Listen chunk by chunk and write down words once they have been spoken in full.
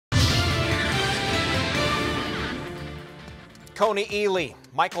Coney Ely,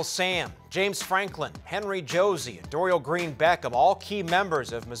 Michael Sam, James Franklin, Henry Josie, and Dorial Green Beckham, all key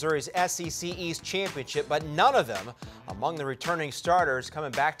members of Missouri's SEC East Championship, but none of them among the returning starters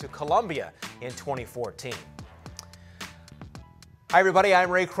coming back to Columbia in 2014. Hi everybody, I'm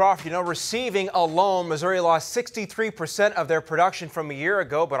Ray Crawford. You know, receiving alone, Missouri lost 63% of their production from a year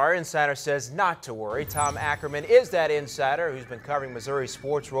ago, but our insider says not to worry. Tom Ackerman is that insider who's been covering Missouri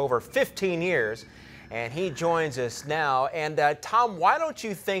sports for over 15 years, and he joins us now. And Tom, why don't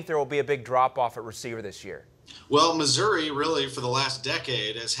you think there will be a big drop-off at receiver this year? Well, Missouri really for the last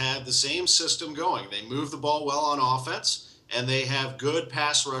decade has had the same system going. They move the ball well on offense, and they have good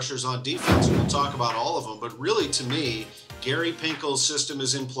pass rushers on defense. We'll talk about all of them, but really to me, Gary Pinkel's system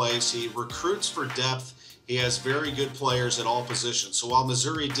is in place. He recruits for depth. He has very good players at all positions. So while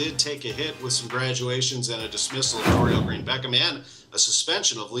Missouri did take a hit with some graduations and a dismissal of Dorial Green Beckham and a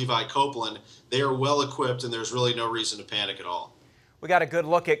suspension of Levi Copeland, they are well equipped and there's really no reason to panic at all. We got a good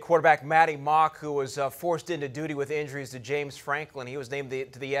look at quarterback Matty Mock, who was forced into duty with injuries to James Franklin. He was named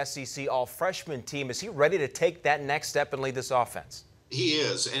to the SEC All-Freshman team. Is he ready to take that next step and lead this offense? He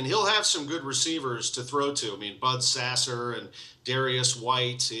is, and he'll have some good receivers to throw to. I mean, Bud Sasser and Darius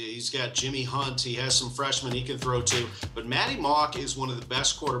White. He's got Jimmy Hunt. He has some freshmen he can throw to. But Matty Mock is one of the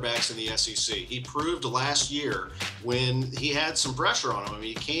best quarterbacks in the SEC. He proved last year when he had some pressure on him. I mean,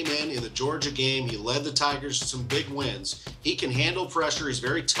 he came in the Georgia game. He led the Tigers to some big wins. He can handle pressure. He's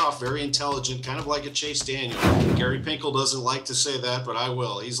very tough, very intelligent, kind of like a Chase Daniel. Gary Pinkel doesn't like to say that, but I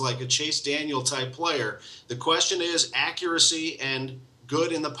will. He's like a Chase Daniel type player. The question is accuracy and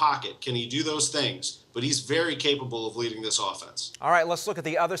good in the pocket. Can he do those things? But he's very capable of leading this offense. All right, let's look at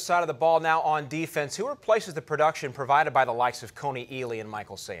the other side of the ball now on defense. Who replaces the production provided by the likes of Coney Ely and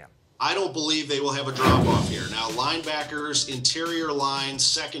Michael Sam? I don't believe they will have a drop-off here. Now, linebackers, interior line,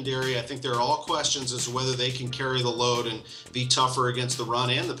 secondary, I think there are all questions as to whether they can carry the load and be tougher against the run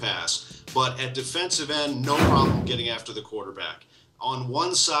and the pass. But at defensive end, no problem getting after the quarterback. On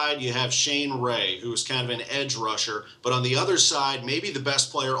one side, you have Shane Ray, who is kind of an edge rusher. But on the other side, maybe the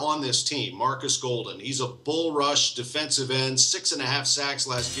best player on this team, Marcus Golden. He's a bull rush defensive end, 6.5 sacks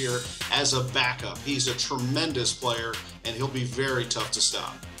last year as a backup. He's a tremendous player, and he'll be very tough to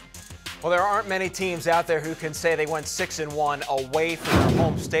stop. Well, there aren't many teams out there who can say they went 6-1 away from their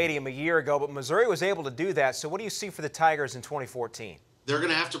home stadium a year ago, but Missouri was able to do that. So what do you see for the Tigers in 2014? They're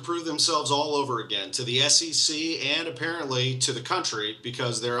going to have to prove themselves all over again to the SEC and apparently to the country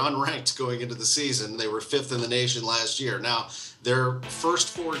because they're unranked going into the season. They were 5th in the nation last year. Now, their first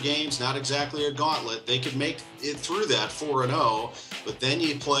 4 games, not exactly a gauntlet. They could make it through that 4-0, but then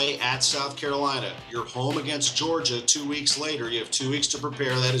you play at South Carolina. You're home against Georgia 2 weeks later. You have 2 weeks to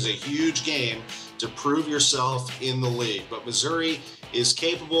prepare. That is a huge game to prove yourself in the league. But Missouri is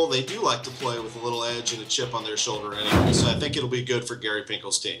capable. They do like to play with a little edge and a chip on their shoulder anyway. So I think it'll be good for Gary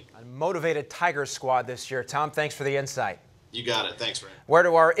Pinkel's team. A motivated Tigers squad this year. Tom, thanks for the insight. You got it. Thanks, Ray. Where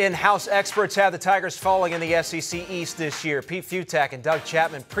do our in-house experts have the Tigers falling in the SEC East this year? Pete Futak and Doug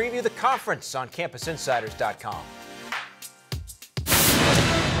Chapman preview the conference on CampusInsiders.com.